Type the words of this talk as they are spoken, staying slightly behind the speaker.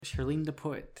Sherleen the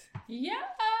Poet. Yeah.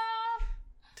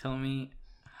 Tell me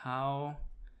how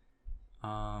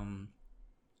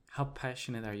how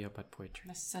passionate are you about poetry?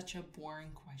 That's such a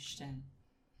boring question.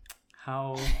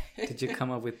 How did you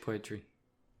come up with poetry?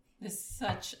 This is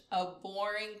such a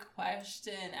boring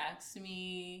question. Ask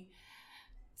me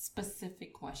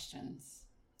specific questions.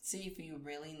 See if you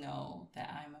really know that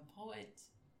I'm a poet.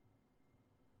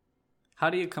 How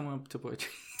do you come up to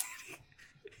poetry?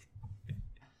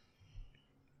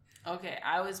 Okay,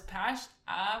 I would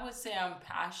say I'm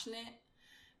passionate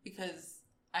because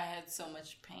I had so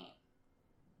much pain.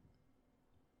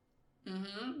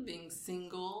 Being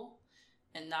single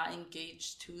and not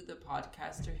engaged to the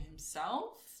podcaster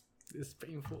himself. It's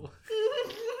painful.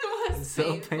 It's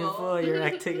so painful. You're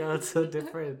acting out so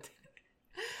different.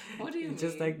 What do you mean?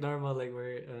 Just like normal, like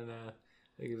we're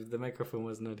like if the microphone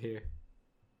was not here.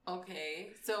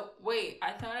 Okay, so wait,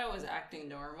 I thought I was acting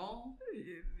normal.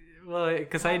 Well,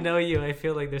 because I know you, I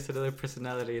feel like there's another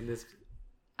personality in this.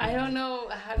 I don't know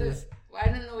how to. I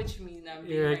don't know what you mean. I'm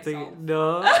being You're myself. acting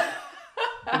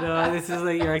no, this is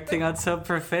like you're acting out so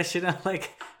professional,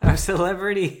 like I'm a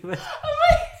celebrity, but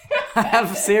I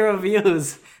have 0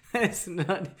 views. It's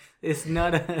not just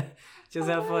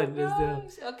have fun.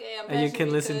 Okay, I'm and you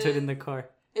can listen to it in the car.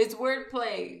 It's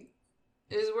wordplay.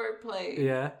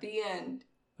 Yeah. The end.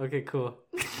 Okay, cool.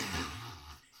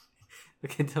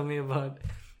 Okay, tell me about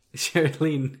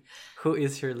Sherleen. Who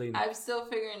is Sherleen? I'm still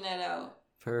figuring that out.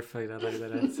 Perfect. I like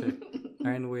that answer.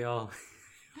 Aren't we all?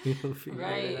 We will figure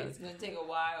it out. It's gonna take a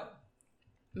while.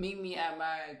 Meet me at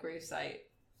my gravesite.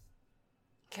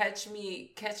 Catch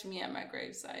me at my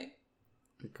gravesite.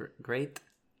 Great.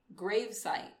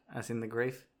 Gravesite. As in the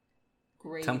grave.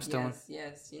 Grave. Tombstone.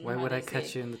 Yes. You know Why would I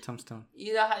catch you in the tombstone?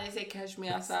 You know how they say catch me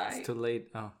outside. It's too late.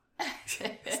 Oh.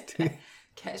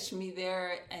 Catch me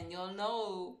there, and you'll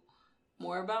know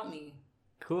more about me.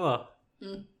 Cool.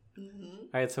 Mm-hmm. All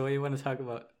right. So what do you want to talk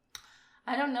about?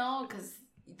 I don't know, because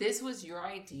this was your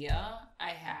idea. I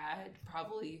had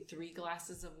probably 3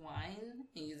 glasses of wine,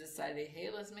 and you decided, hey,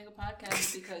 let's make a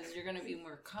podcast because you're going to be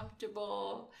more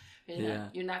comfortable.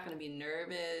 You're not going to be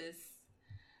nervous.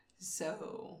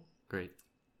 So, great.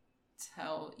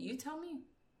 Tell me.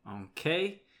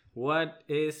 Okay. What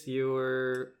is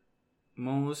your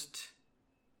most...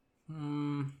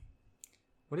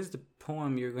 what is the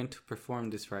poem you're going to perform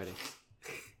this Friday?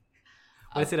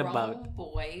 What is it about? A grown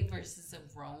boy versus a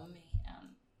grown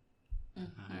man.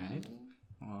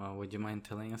 All right. Would you mind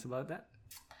telling us about that?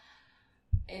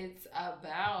 It's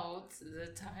about the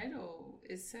title.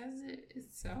 It says it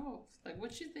itself. Like,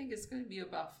 what you think it's going to be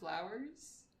about?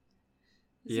 Flowers?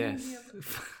 Yes.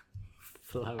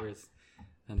 Flowers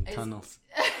and tunnels.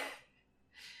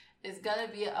 It's going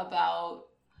to be about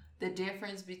the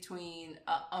difference between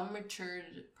an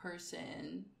unmatured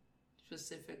person,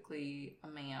 specifically a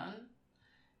man,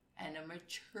 and a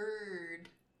matured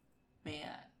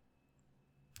man.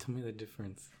 Tell me the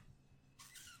difference.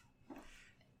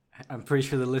 I'm pretty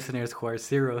sure the listeners who are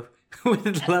 0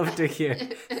 would love to hear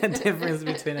the difference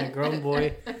between a grown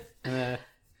boy and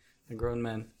a grown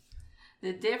man.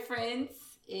 The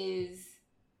difference is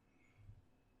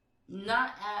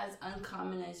not as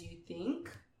uncommon as you think.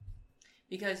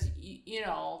 Because, you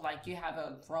know, like you have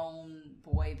a grown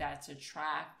boy that's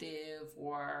attractive,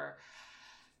 or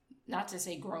not to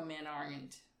say grown men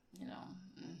aren't, you know,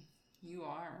 you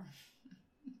are.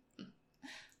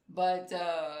 But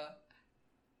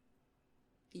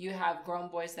you have grown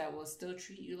boys that will still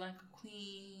treat you like a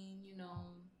queen, you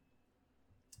know,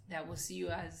 that will see you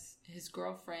as his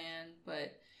girlfriend,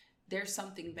 but there's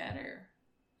something better.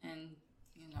 And,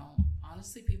 you know,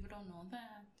 honestly, people don't know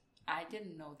that. I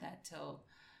didn't know that till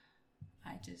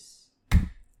I just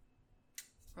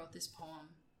wrote this poem.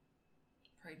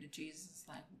 Pray to Jesus.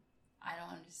 Like, I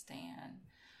don't understand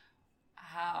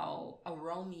how a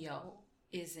Romeo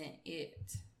isn't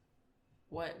it.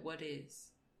 What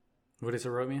is? What is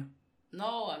a Romeo?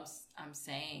 No, I'm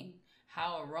saying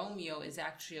how a Romeo is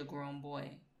actually a grown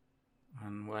boy.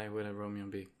 And why would a Romeo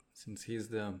be? Since he's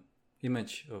the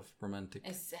image of romantic.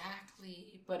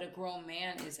 Exactly. But a grown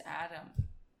man is Adam.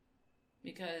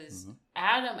 Because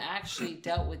Adam actually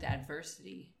dealt with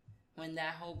adversity when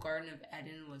that whole Garden of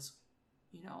Eden was,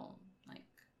 you know, like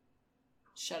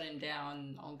shutting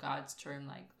down on God's term,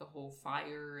 like the whole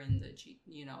fire and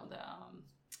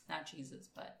not Jesus,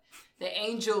 but the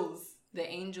angels. The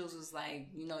angels was like,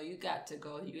 you know, you got to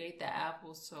go. You ate the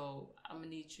apple, so I'm going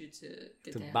to need you to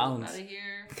get the hell out of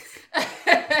here.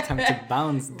 Time to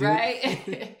bounce, dude.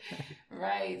 Right?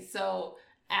 Right. So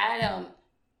Adam...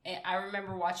 And I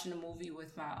remember watching a movie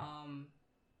with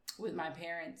my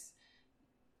parents.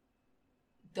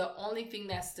 the only thing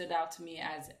that stood out to me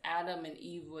as Adam and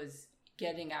Eve was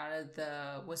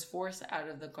forced out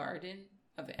of the Garden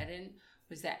of Eden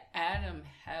was that Adam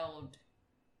held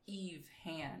Eve's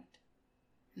hand.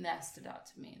 And that stood out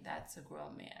to me. That's a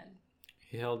grown man.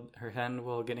 He held her hand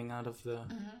while getting out of the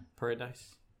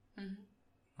paradise. Mm-hmm.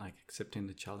 Like accepting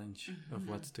the challenge of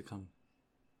what's to come.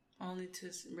 Only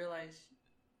to realize,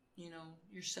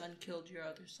 your son killed your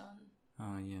other son.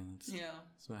 Oh, yeah.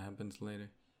 That's what happens later.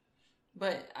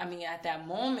 But, I mean, at that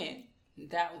moment,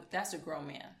 that's a grown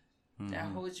man. That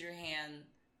holds your hand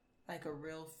like a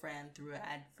real friend through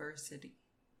adversity.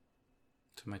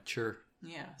 To mature.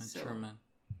 Yeah. Mature man.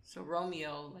 So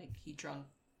Romeo, like, he drunk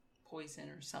poison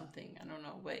or something. I don't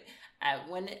know. But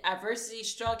when adversity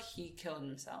struck, he killed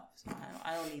himself. So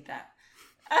I don't need that.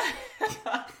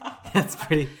 That's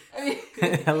pretty...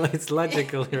 It's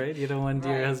logical, right? You don't want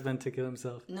your husband to kill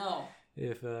himself. No.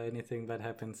 If anything bad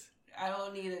happens. I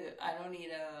don't need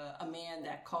a man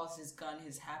that calls his gun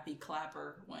his happy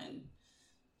clapper when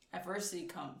adversity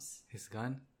comes. His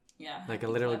gun? Yeah. Like a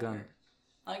literal clapper. gun?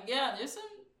 Like, yeah, there's some...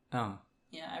 Oh.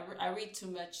 Yeah, I read too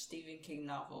much Stephen King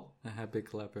novel. A happy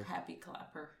clapper. Happy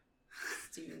clapper.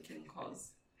 Stephen King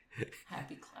calls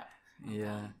happy clapper.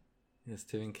 Yeah. Yeah,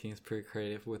 Stephen King is pretty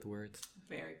creative with words.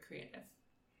 Very creative.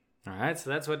 Alright, so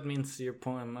that's what means your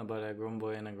poem about a grown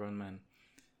boy and a grown man.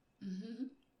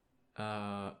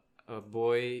 A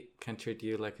boy can treat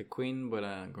you like a queen, but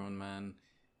a grown man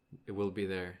will be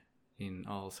there in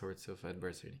all sorts of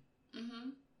adversity.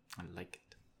 I like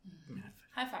it.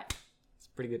 High five. It's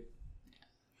pretty good.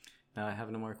 Now I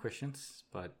have no more questions,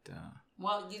 but...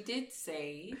 Well, you did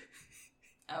say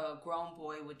a grown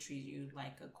boy would treat you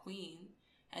like a queen,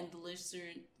 and the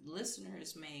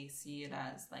listeners may see it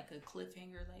as like a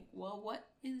cliffhanger, like, well, what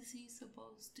is he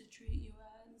supposed to treat you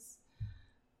as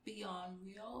beyond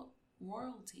real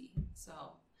royalty?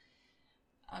 So,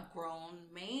 a grown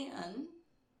man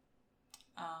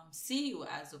see you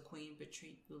as a queen, but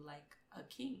treat you like a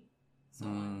king,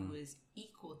 someone who is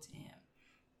equal to him.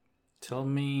 Tell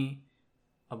me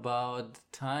about the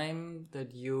time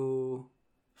that you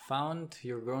found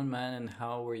your grown man and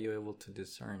how were you able to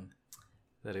discern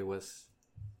that it was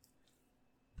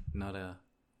not a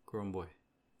grown boy?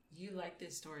 You like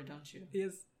this story, don't you?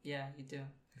 Yes. Yeah, you do.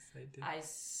 Yes, I do. I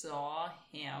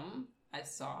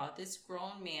saw this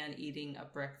grown man eating a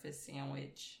breakfast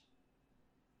sandwich,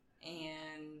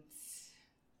 and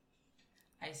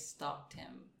I stalked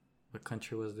him. What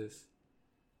country was this?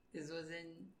 This was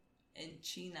in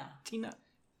China. China.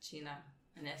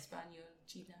 In Espanol,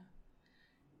 China.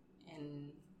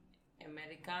 And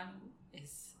American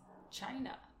is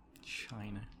China.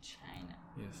 China.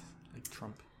 Yes, like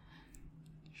Trump.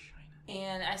 China.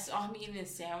 And I saw him eating a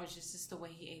sandwich. It's just the way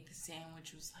he ate the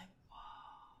sandwich was like, whoa.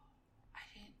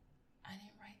 I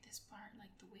didn't write this part,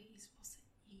 like the way he's supposed to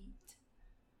eat.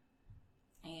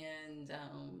 And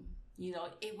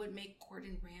it would make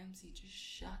Gordon Ramsay just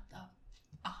shut up.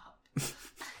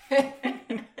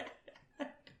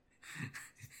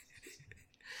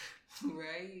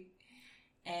 Right?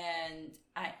 And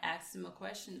I asked him a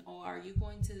question. Oh, are you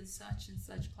going to such and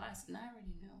such class? And I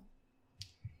already know.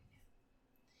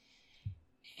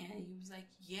 And he was like,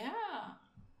 yeah.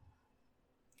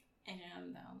 And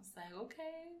I was like,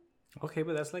 okay. Okay,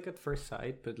 but that's like at first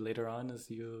sight. But later on, as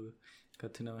you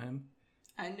got to know him,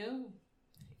 I knew.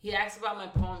 He asked about my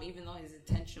poem, even though his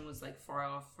attention was like far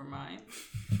off from mine.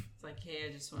 It's like, hey,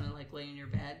 I just want to like lay in your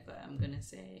bed, but I'm gonna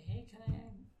say, hey, can I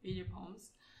read your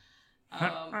poems?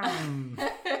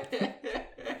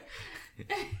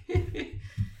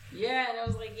 Yeah, and I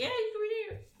was like, yeah, you can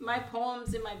read my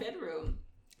poems in my bedroom.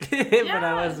 But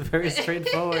I was very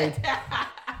straightforward.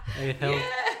 I held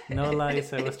no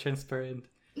lies. I was transparent,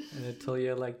 and I told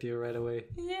you I liked you right away.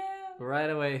 Yeah. Right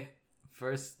away,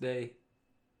 first day.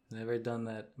 Never done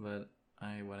that, but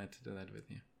I wanted to do that with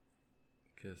you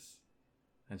because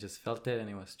I just felt it and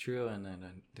it was true, and I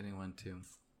didn't want to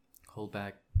hold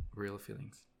back real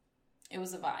feelings. It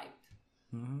was a vibe.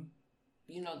 Mm-hmm.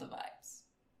 You know the vibes.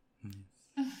 Yes.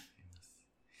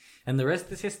 And the rest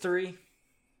is history.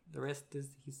 The rest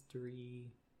is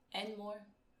history. And more.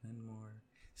 And more.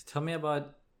 So tell me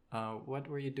about what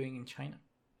were you doing in China?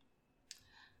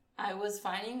 I was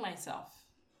finding myself.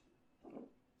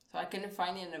 So I couldn't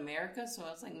find it in America, so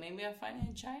I was like, maybe I'll find it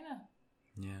in China.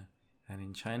 Yeah. And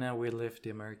in China, we live the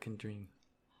American dream.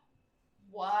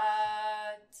 What?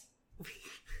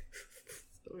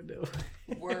 Oh, no.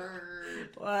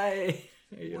 Word. Why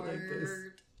are you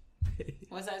Word. like this?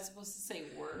 Was I supposed to say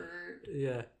word?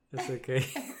 Yeah, that's okay.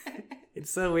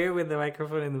 It's so weird with the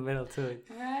microphone in the middle, too. It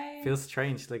Right? feels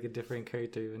strange, like a different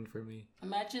character even for me.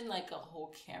 Imagine like a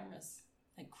whole camera's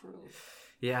like crew.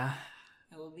 Yeah.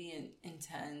 It will be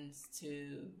intense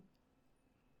to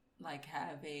like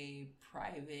have a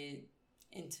private,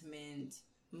 intimate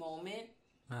moment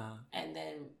and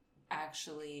then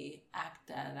actually act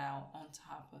that out on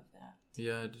top of that.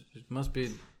 Yeah, it must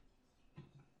be.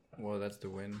 Well, that's the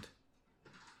wind.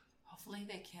 Hopefully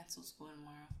they cancel school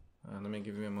tomorrow. Let me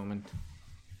give you a moment.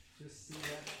 Just see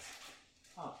that.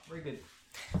 Oh, we're good.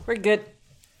 We're good.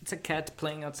 It's a cat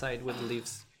playing outside with the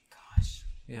leaves. Gosh.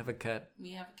 We have a cat.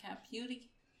 We have a cat, Beauty.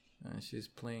 She's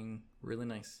playing really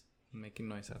nice, making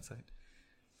noise outside.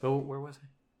 Oh, where was I?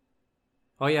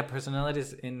 Oh yeah,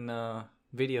 personalities in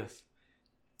videos.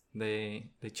 They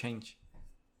change.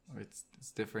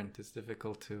 It's different. It's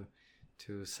difficult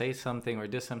to say something or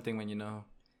do something when you know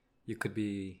you could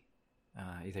be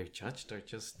either judged or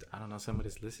just, I don't know,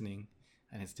 somebody's listening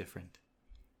and it's different.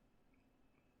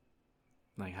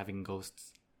 Like having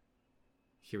ghosts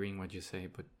hearing what you say,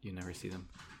 but you never see them.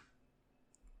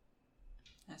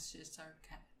 That's just our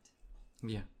cat.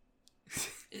 Yeah.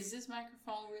 Is this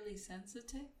microphone really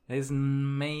sensitive? It's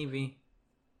maybe.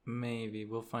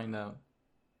 We'll find out.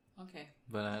 Okay.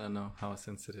 But I don't know how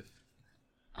sensitive.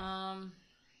 Well,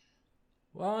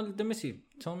 let me see.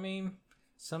 Tell me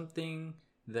something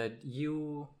that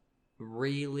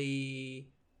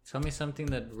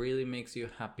really makes you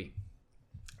happy.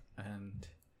 And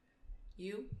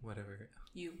you? Whatever.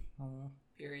 You. Oh.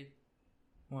 Period.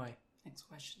 Why? Next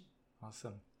question.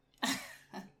 Awesome.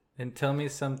 And tell me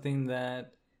something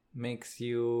that makes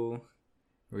you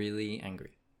really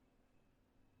angry.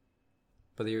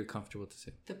 But you're comfortable to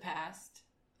say. The past.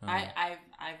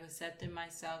 I've accepted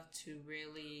myself to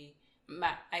really...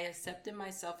 I accepted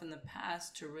myself in the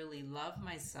past to really love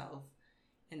myself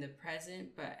in the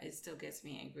present, but it still gets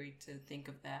me angry to think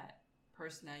of that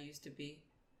person I used to be.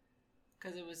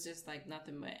 Because it was just like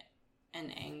nothing but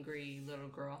an angry little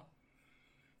girl.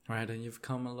 Right, and you've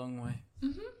come a long way.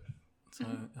 Mm-hmm. So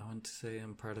I want to say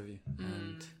I'm proud of you.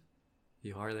 And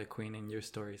you are the queen in your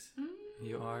stories.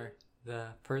 You are the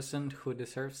person who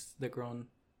deserves the grown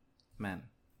man.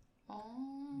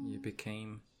 Oh. You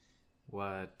became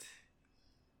what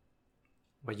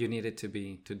you needed to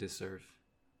be to deserve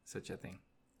such a thing.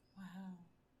 Wow.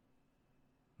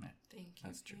 Yeah, thank you.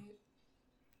 That's true.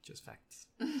 Just facts.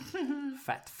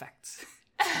 Fat facts.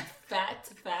 Fat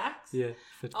facts? Yeah.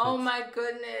 Oh my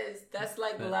goodness. That's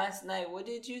like fat. Last night. What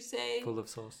did you say? Full of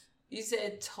sauce. You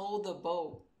said tow the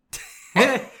boat.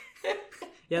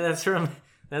 Yeah,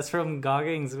 that's from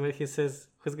Goggins where he says,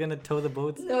 who's gonna tow the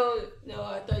boat? No,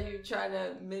 I thought you were trying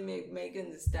to mimic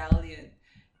Megan Thee Stallion.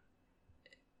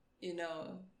 You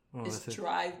know, it's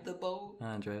drive the boat.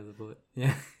 Drive the boat.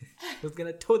 Yeah. Who's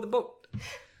gonna tow the boat?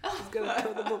 Who's gonna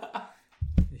tow the boat?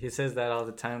 He says that all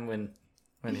the time when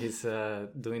he's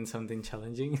doing something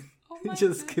challenging. Oh he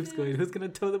just keeps going, who's gonna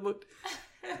tow the boat?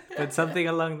 But something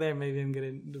along there, maybe I'm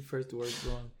getting the first word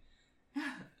wrong.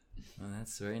 Well,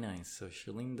 that's very nice. So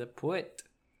Sherleen the Poet.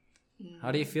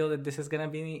 How do you feel that this is gonna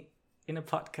be in a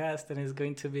podcast and it's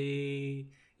going to be,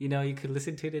 you could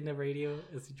listen to it in the radio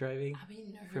as you're driving? I'll be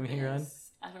nervous. From here on?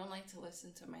 I don't like to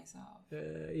listen to myself.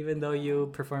 Even though you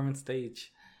perform on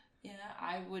stage. Yeah,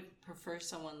 I would prefer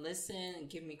someone listen and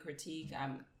give me critique.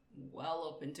 I'm well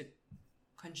open to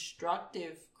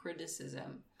constructive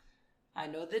criticism. I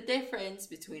know the difference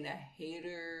between a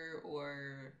hater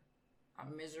or a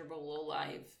miserable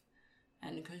lowlife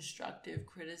and constructive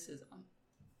criticism.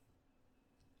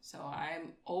 So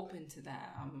I'm open to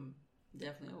that. I'm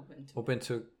definitely open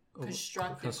to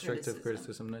constructive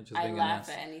criticism. Not just being I laugh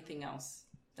at anything else.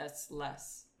 That's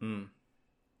less.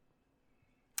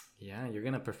 Yeah, you're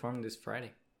gonna perform this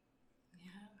Friday. Yeah.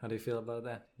 How do you feel about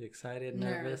that? You excited?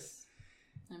 Nervous?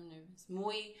 I'm nervous.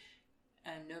 Muy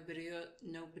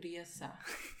nerviosa.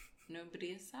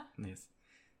 Nerviosa? Yes.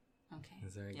 Okay.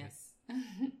 That's very yes.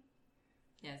 Good.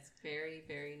 Yes, very,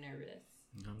 very nervous.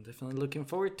 I'm definitely looking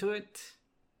forward to it.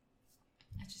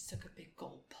 I just took a big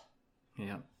gulp.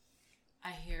 Yeah.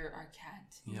 I hear our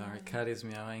cat. Yeah, our cat is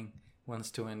meowing,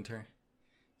 wants to enter.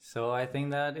 So I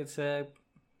think that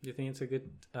you think it's a good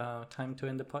time to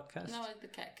end the podcast? No, the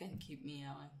cat can keep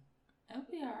meowing. I'll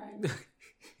be alright.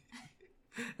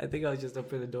 I think I'll just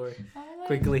open the door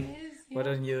quickly. Why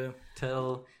don't you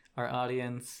tell our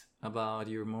audience about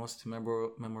your most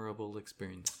memorable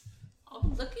experience? Oh,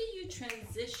 look at you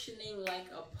transitioning like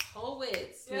a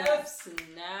poet. Snap,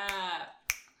 snap.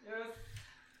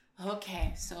 Yes.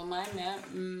 Okay, so my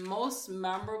most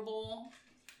memorable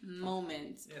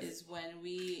moment is when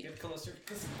we... Get closer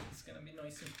because it's going to be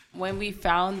noisy. When we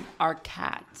found our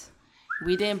cat.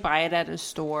 We didn't buy it at a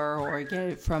store or get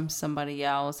it from somebody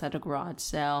else at a garage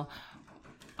sale.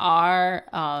 Our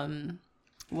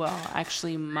well,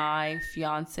 actually, my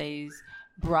fiance's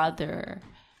brother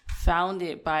found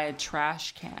it by a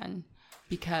trash can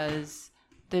because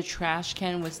the trash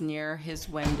can was near his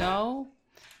window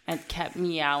and kept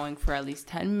meowing for at least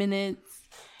 10 minutes.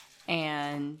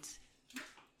 And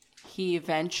he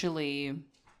eventually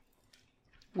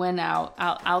went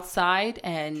outside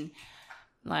and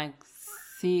like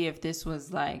see if this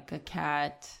was like a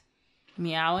cat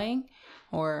meowing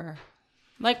or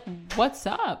like what's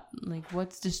up, like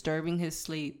what's disturbing his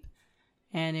sleep.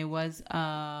 And it was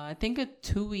I think a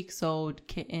 2 weeks old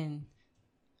kitten.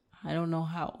 I don't know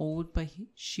how old, but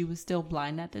she was still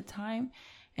blind at the time,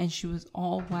 and she was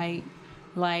all white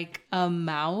like a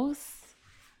mouse.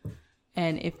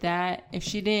 And if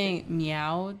she didn't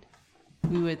meow,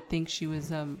 we would think she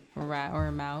was a rat or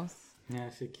a mouse. Yeah,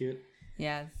 so cute.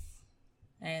 Yes.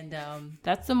 And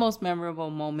that's the most memorable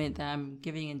moment that I'm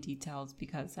giving in details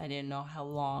because I didn't know how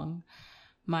long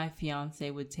my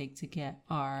fiance would take to get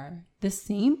the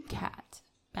same cat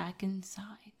back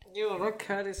inside. Yo, that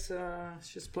cat is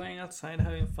she's playing outside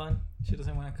having fun. She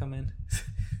doesn't want to come in.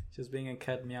 Just being a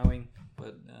cat meowing,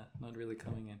 but not really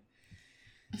coming in.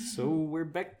 So we're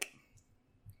back.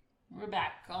 We're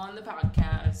back on the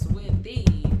podcast with the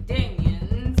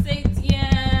Damien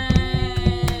Satien.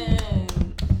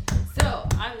 So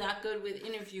I'm not good with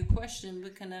interview questions,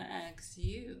 but can I ask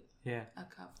you a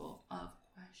couple of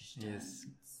questions? Yes,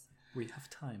 we have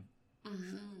time.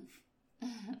 Mm-hmm.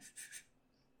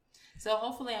 So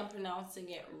hopefully I'm pronouncing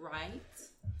it right.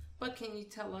 But can you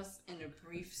tell us in a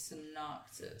brief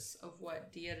synopsis of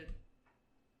what Dia de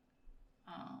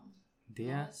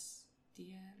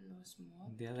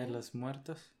los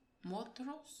Muertos?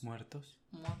 Muertos?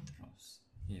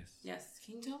 Yes.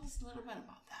 Can you tell us a little bit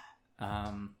about that?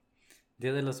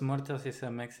 Dia de los Muertos is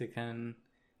a Mexican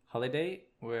holiday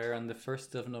where on the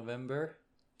 1st of November,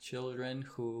 children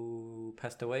who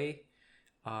passed away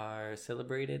are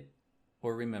celebrated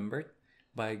or remembered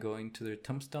by going to their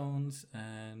tombstones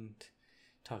and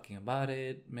talking about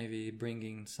it, maybe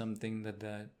bringing something that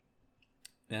the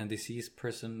deceased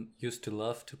person used to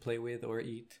love to play with or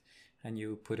eat, and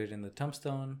you put it in the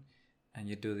tombstone, and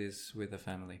you do this with the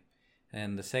family.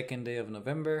 And the second day of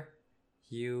November,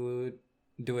 you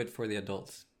do it for the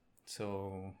adults.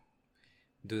 So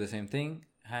do the same thing,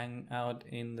 hang out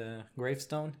in the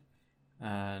gravestone,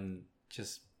 and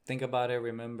just think about it,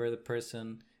 remember the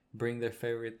person, bring their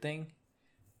favorite thing,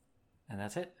 and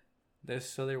that's it.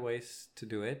 There's other ways to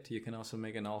do it. You can also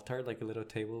make an altar, like a little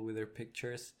table with their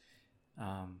pictures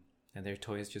and their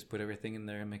toys. Just put everything in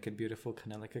there and make it beautiful,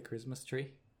 kind of like a Christmas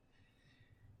tree.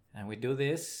 And we do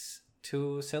this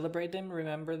to celebrate them,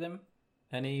 remember them,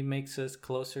 and it makes us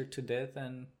closer to death,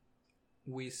 and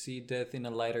we see death in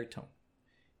a lighter tone.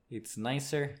 It's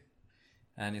nicer,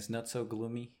 and it's not so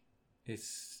gloomy.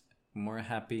 It's more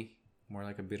happy, more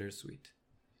like a bittersweet.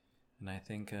 And I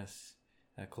think as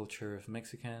a culture of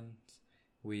Mexicans,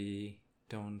 we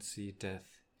don't see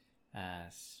death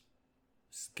as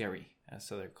scary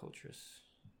as other cultures.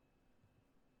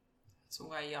 That's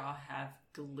why y'all have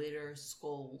glitter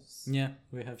skulls. Yeah,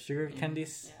 we have sugar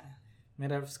candies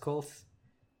made out of skulls.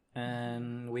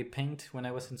 And we paint. When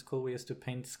I was in school, we used to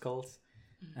paint skulls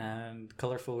and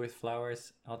colorful with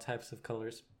flowers, all types of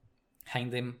colors. Hang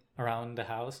them around the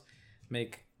house,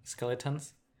 make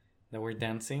skeletons that were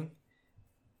dancing,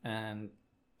 and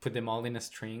put them all in a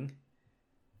string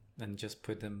and just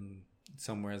put them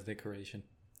somewhere as decoration.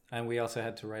 And we also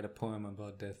had to write a poem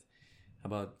about death,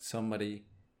 about somebody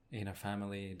in a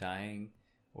family dying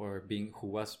or being who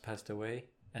was passed away.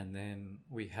 And then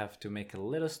we have to make a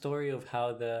little story of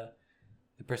how the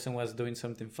person was doing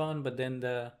something fun, but then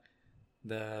the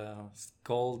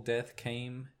skull death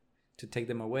came to take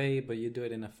them away, but you do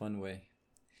it in a fun way.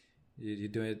 You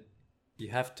do it, you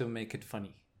have to make it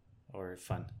funny or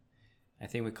fun. I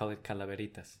think we call it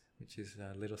calaveritas, which is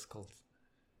little skulls.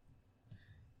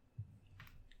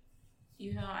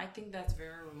 You know, I think that's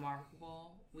very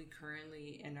remarkable. We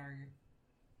currently in our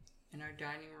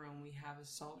dining room, we have a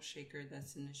salt shaker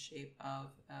that's in the shape of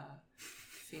a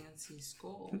fancy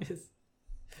skull.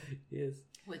 Yes.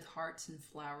 With hearts and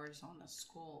flowers on the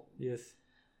skull. Yes.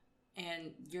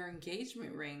 And your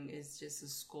engagement ring is just a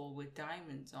skull with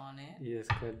diamonds on it. Yes,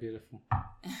 quite beautiful.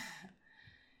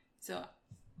 So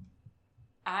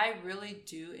I really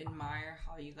do admire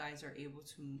how you guys are able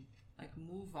to like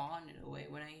move on in a way.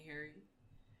 When I hear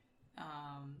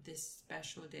this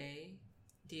special day,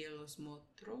 Dia de los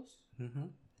Muertos,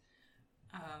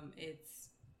 it's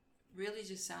really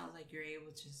just sounds like you're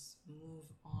able to just move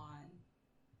on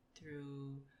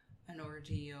through an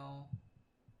ordeal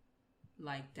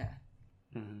like death.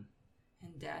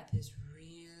 and death is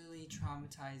really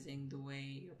traumatizing the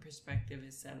way your perspective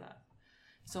is set up.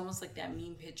 It's almost like that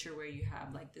meme picture where you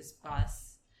have like this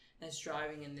bus that's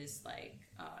driving in this like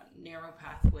narrow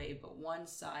pathway, but one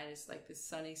side is like the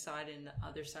sunny side and the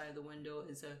other side of the window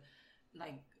is a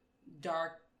like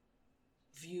dark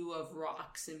view of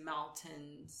rocks and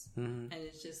mountains. And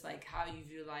it's just like how you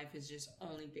view life is just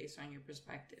only based on your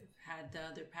perspective. Had the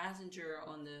other passenger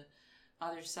on the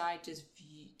other side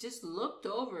just looked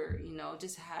over, you know,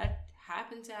 just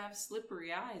happened to have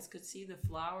slippery eyes, could see the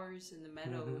flowers and the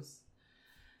meadows.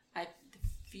 I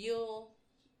feel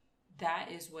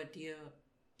that is what Dia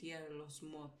de los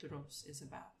Muertos is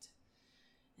about.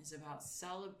 It's about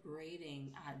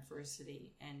celebrating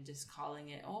adversity and just calling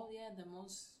it, oh yeah, the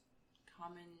most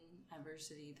common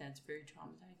adversity that's very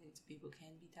traumatizing to people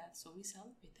can be that. So we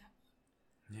celebrate that.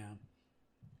 Yeah.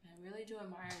 I really do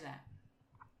admire that.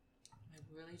 I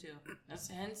really do. That's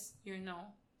hence, you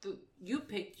know, you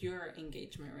picked your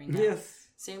engagement ring out. Yes.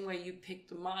 Same way you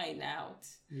picked mine out.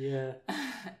 Yeah.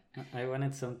 I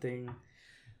wanted something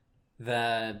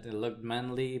that looked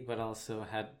manly but also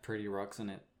had pretty rocks in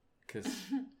it, because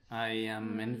I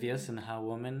am envious in how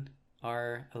women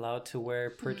are allowed to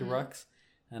wear pretty rocks,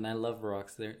 and I love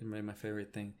rocks. They're my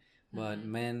favorite thing. But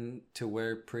men to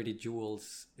wear pretty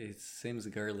jewels, it seems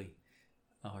girly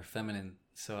or feminine.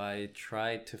 So I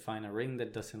tried to find a ring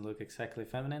that doesn't look exactly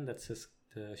feminine, that's just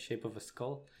the shape of a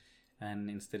skull, and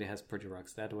instead it has pretty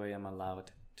rocks. That way I'm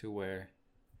allowed to wear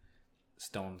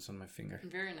stones on my finger.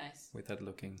 Very nice. Without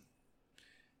looking,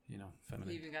 you know,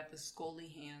 feminine. You even got the scully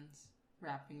hands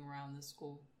wrapping around the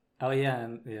skull. Oh yeah,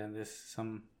 and yeah, there's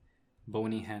some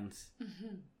bony hands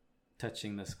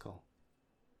touching the skull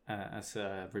as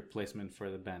a replacement for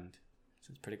the band. So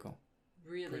it's pretty cool.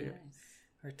 Really pretty nice.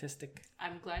 Artistic.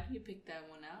 I'm glad you picked that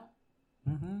one out.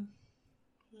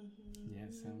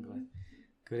 Yes, I'm glad.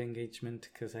 Good engagement,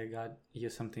 because I got you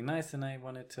something nice, and I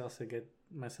wanted to also get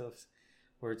myself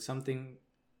or something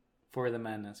for the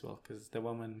man as well, because the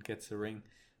woman gets a ring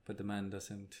but the man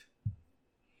doesn't,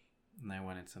 and I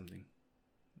wanted something,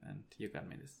 and you got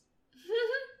me this,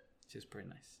 which is pretty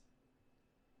nice.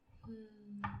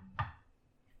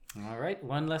 All right,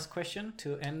 one last question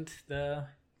to end the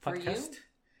podcast.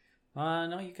 For you?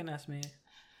 No, you can ask me.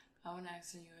 I want to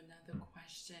ask you another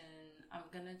question. I'm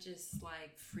gonna just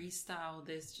like freestyle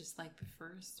this, just like the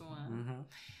first one.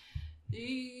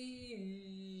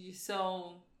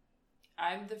 So,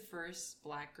 I'm the first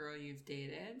black girl you've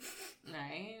dated,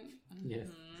 right? Yes.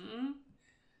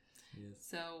 Yes.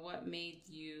 So, what made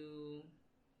you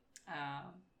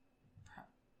kind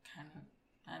of,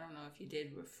 I don't know if you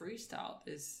did with freestyle,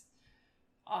 this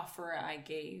offer I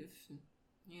gave,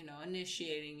 you know,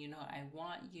 initiating, you know, I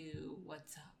want you,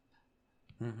 what's up?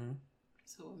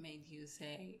 So what made you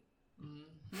say,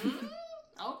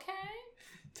 okay?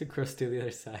 To cross to the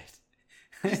other side.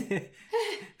 I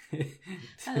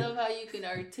love how you can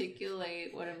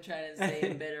articulate what I'm trying to say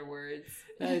in better words.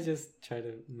 I just try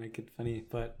to make it funny,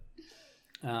 but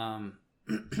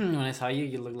when I saw you,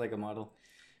 you looked like a model,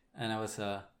 and I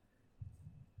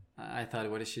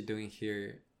thought, what is she doing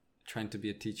here, trying to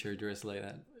be a teacher dressed like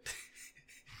that?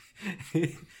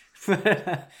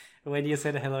 But when you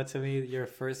said hello to me, your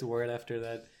first word after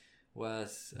that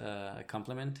was a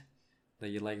compliment, that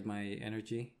you liked my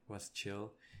energy, was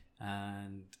chill,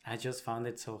 and I just found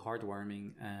it so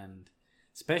heartwarming and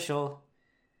special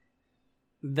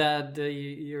that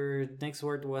your next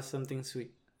word was something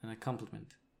sweet and a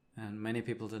compliment. And many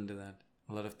people don't do that.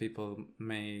 A lot of people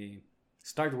may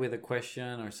start with a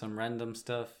question or some random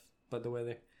stuff about the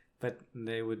weather, but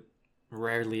they would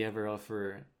rarely ever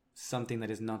offer something that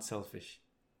is not selfish.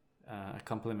 A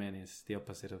compliment is the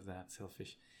opposite of that,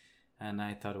 selfish. And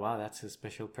I thought, wow, that's a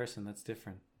special person. That's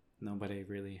different. Nobody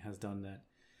really has done that.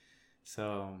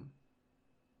 So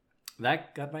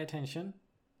that got my attention.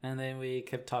 And then we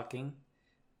kept talking.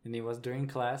 And it was during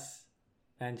class.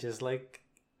 And just like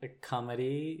a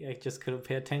comedy, I just couldn't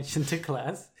pay attention to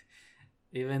class.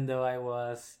 Even though I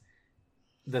was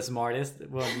the smartest.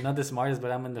 Well, not the smartest,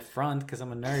 but I'm in the front because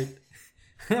I'm a nerd.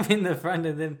 I'm in the front,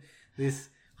 and then this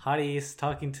hottie is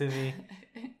talking to me.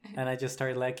 And I just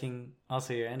started lacking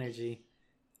also your energy.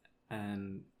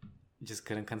 And just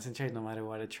couldn't concentrate no matter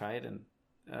what I tried. And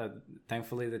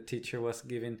thankfully the teacher was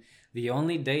giving... The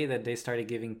only day that they started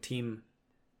giving team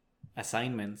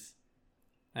assignments.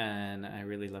 And I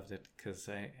really loved it because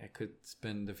I could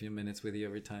spend a few minutes with you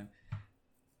every time.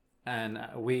 And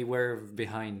we were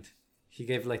behind. He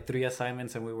gave like 3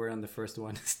 assignments and we were on the first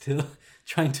one still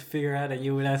trying to figure out. And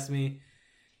you would ask me,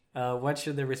 what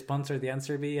should the response or the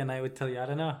answer be? And I would tell you, I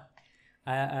don't know.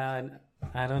 I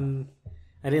didn't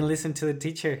listen to the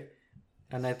teacher.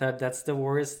 And I thought that's the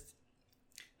worst.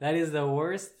 That is the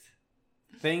worst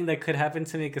thing that could happen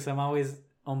to me because I'm always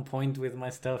on point with my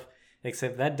stuff.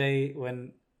 Except that day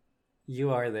when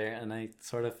you are there, and I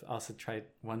sort of also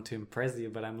want to impress you,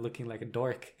 but I'm looking like a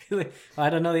dork. Like, I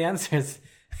don't know the answers.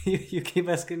 You keep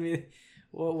asking me,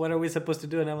 what are we supposed to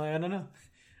do? And I'm like, I don't know.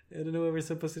 I don't know what we're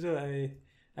supposed to do.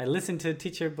 I listen to a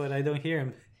teacher, but I don't hear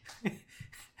him.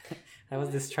 I was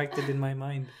distracted in my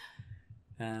mind.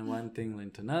 And one thing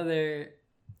led to another.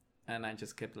 And I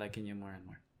just kept liking you more and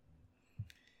more.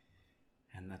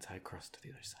 And that's how I crossed to the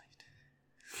other side.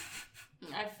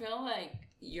 I feel like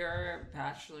your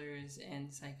bachelor's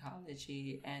in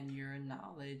psychology and your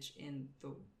knowledge in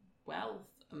the wealth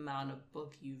amount of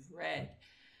book you've read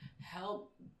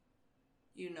help,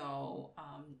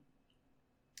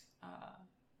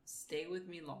 stay with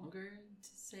me longer, to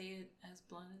say it as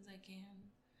blunt as I can,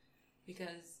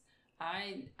 because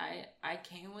I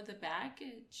came with a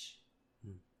baggage,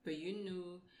 but you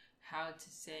knew how to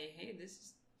say, hey,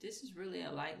 this is really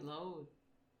a light load.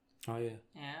 Oh yeah.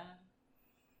 Yeah.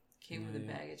 Came with a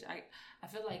baggage. I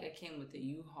feel like I came with the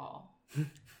U-Haul. I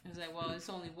was like, well, it's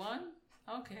only one?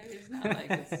 Okay. It's not like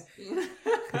it's...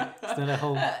 It's not a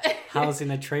whole house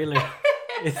in a trailer.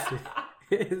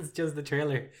 It's just the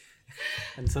trailer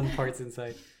and some parts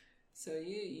inside. So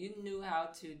you knew how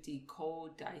to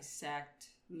decode, dissect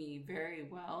me very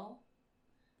well.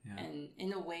 Yeah. And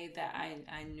in a way that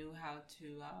I knew how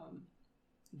to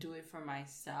do it for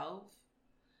myself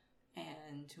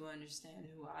and to understand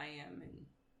who I am and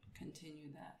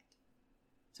continue that.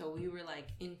 So we were like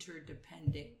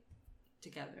interdependent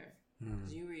together.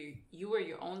 Because you were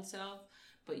your own self,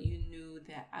 but you knew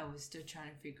that I was still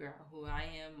trying to figure out who I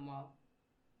am while,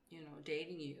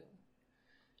 dating you.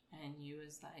 And you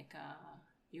was like,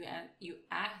 you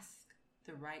ask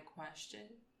the right question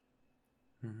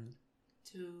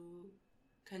to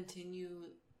continue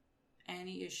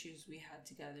any issues we had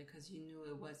together, because you knew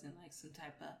it wasn't like some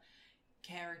type of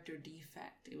character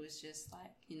defect. It was just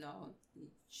like,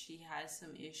 she has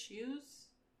some issues,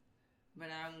 but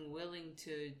I'm willing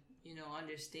to,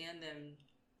 understand them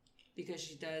because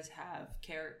she does have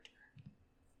character.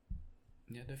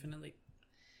 Yeah, definitely.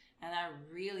 And I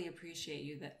really appreciate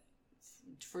you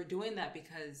for doing that,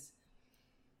 because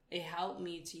it helped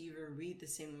me to even read the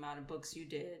same amount of books you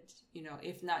did,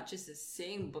 if not just the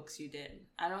same books you did.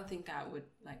 I don't think I would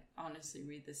honestly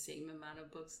read the same amount of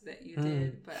books that you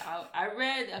did, but I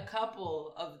read a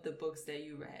couple of the books that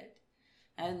you read,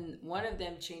 and one of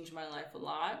them changed my life a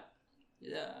lot.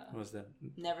 What was that?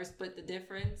 Never Split the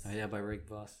Difference. Oh yeah, by Rick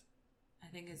Voss. I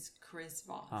think it's Chris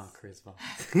Voss. Oh, Chris Voss.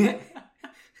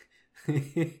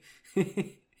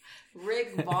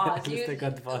 Rick Voss.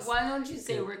 Voss. Why don't you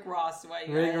say Rick Ross?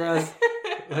 Rick Ross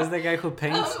was the guy who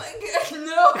paints. Oh my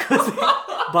god,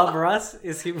 no. Bob Ross?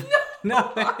 Is he?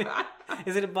 No.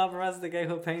 Is it Bob Ross, the guy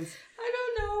who paints? I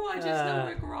don't know. I just know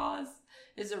Rick Ross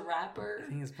is a rapper. I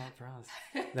think it's Bob Ross.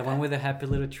 The one with the happy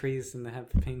little trees and the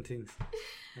happy paintings.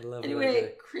 I love it.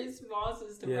 Anyway, Chris Voss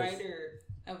is the writer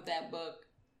of that book.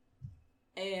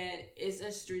 And it's a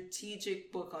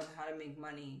strategic book on how to make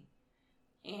money.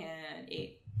 And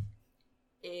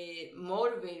it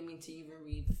motivated me to even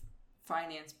read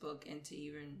finance book and to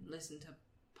even listen to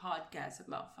podcasts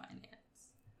about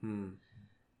finance.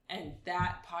 And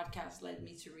that podcast led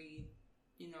me to read,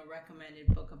 recommended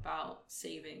book about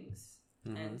savings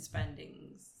and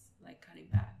spendings, like cutting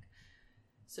back.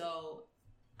 So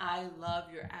I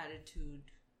love your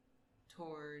attitude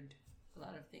toward a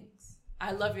lot of things.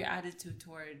 I love your attitude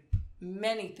toward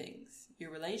many things.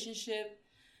 Your relationship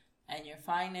and your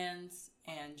finance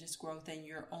and just growth, and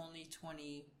you're only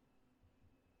 25.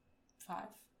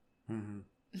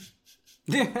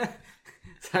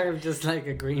 Sorry, I'm just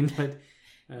agreeing, but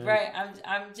right.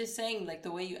 I'm just saying,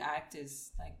 the way you act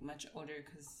is much older,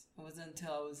 because it wasn't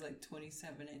until I was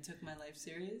 27 I took my life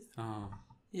serious. Oh.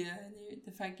 Yeah, and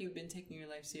the fact you've been taking your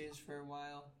life serious for a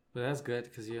while. But that's good,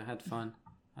 because you had fun.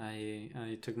 I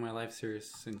took my life serious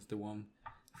since the womb.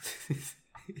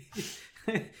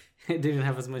 I didn't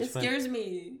have as much fun. It scares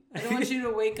me. I don't want you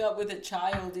to wake up with a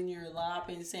child in your lap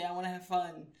and say, I want to have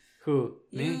fun. Who?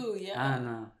 You, me? yeah.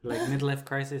 No. Midlife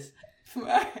crisis?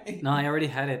 Right. No, I already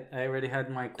had it. I already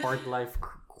had my quarter life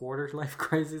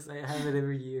crisis. I have it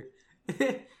every year.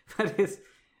 But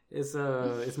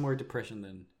it's more depression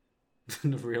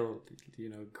than the real,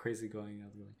 crazy going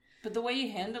out. But the way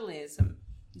you handle it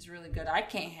is really good. I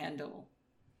can't handle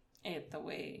it the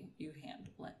way you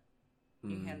handle it.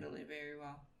 You handle it very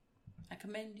well. I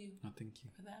commend you. Oh, thank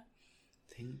you for that.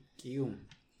 Thank you.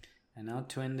 And now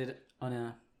to end it on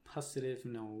a positive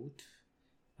note,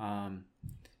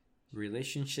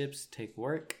 relationships take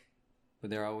work, but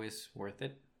they're always worth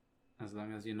it, as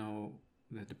long as you know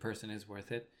that the person is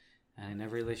worth it. And in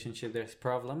every relationship, there's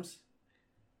problems,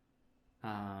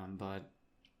 but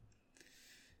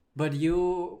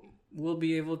you will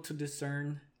be able to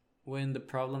discern when the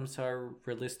problems are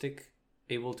realistic,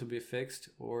 able to be fixed,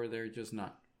 or they're just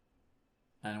not.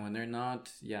 And when they're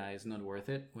not, yeah, it's not worth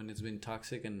it. When it's been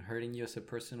toxic and hurting you as a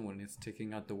person, when it's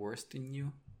taking out the worst in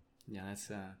you, yeah, that's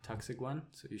a toxic one,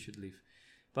 so you should leave.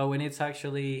 But when it's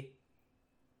actually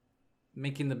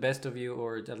making the best of you,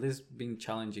 or at least being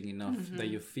challenging enough that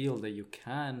you feel that you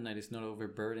can, that it's not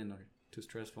overburdened or too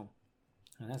stressful,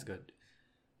 and that's good.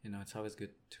 It's always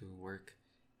good to work.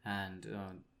 And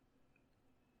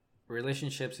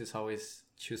relationships is always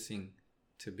choosing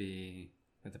to be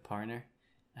with a partner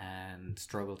and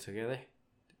struggle together,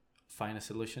 find a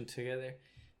solution together.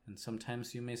 And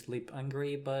sometimes you may sleep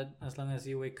angry, but as long as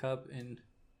you wake up, and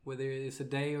whether it's a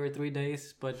day or 3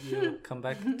 days, but you come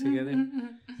back together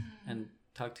and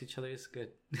talk to each other, is good.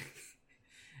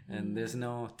 And there's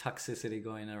no toxicity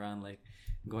going around, like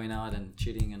going out and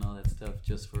cheating and all that stuff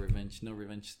just for revenge. No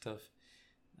revenge stuff.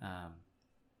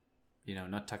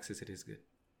 Not toxicity is good.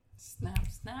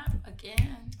 Snap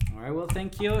again. All right, well,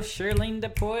 thank you, Sherleen the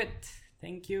Poet.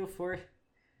 Thank you for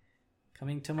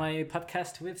coming to my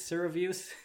podcast with Zero Views.